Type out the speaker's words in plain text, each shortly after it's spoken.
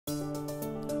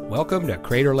Welcome to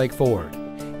Crater Lake Ford,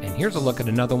 and here's a look at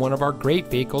another one of our great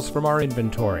vehicles from our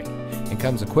inventory. It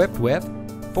comes equipped with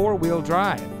four-wheel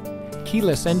drive,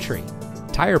 keyless entry,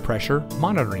 tire pressure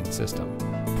monitoring system,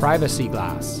 privacy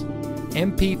glass,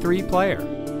 MP3 player,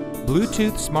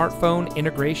 Bluetooth smartphone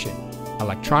integration,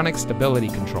 electronic stability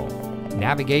control,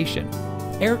 navigation,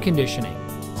 air conditioning,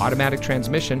 automatic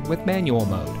transmission with manual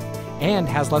mode, and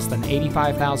has less than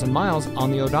 85,000 miles on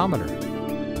the odometer.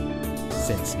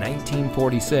 Since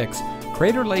 1946,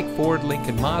 Crater Lake Ford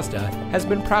Lincoln Mazda has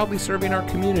been proudly serving our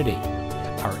community.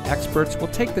 Our experts will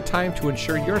take the time to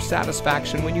ensure your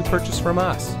satisfaction when you purchase from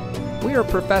us. We are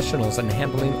professionals in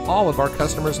handling all of our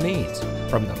customers' needs,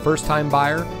 from the first-time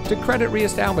buyer to credit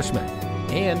reestablishment.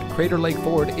 And Crater Lake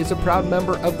Ford is a proud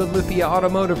member of the Lithia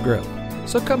Automotive Group.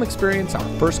 So come experience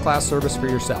our first-class service for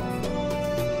yourself.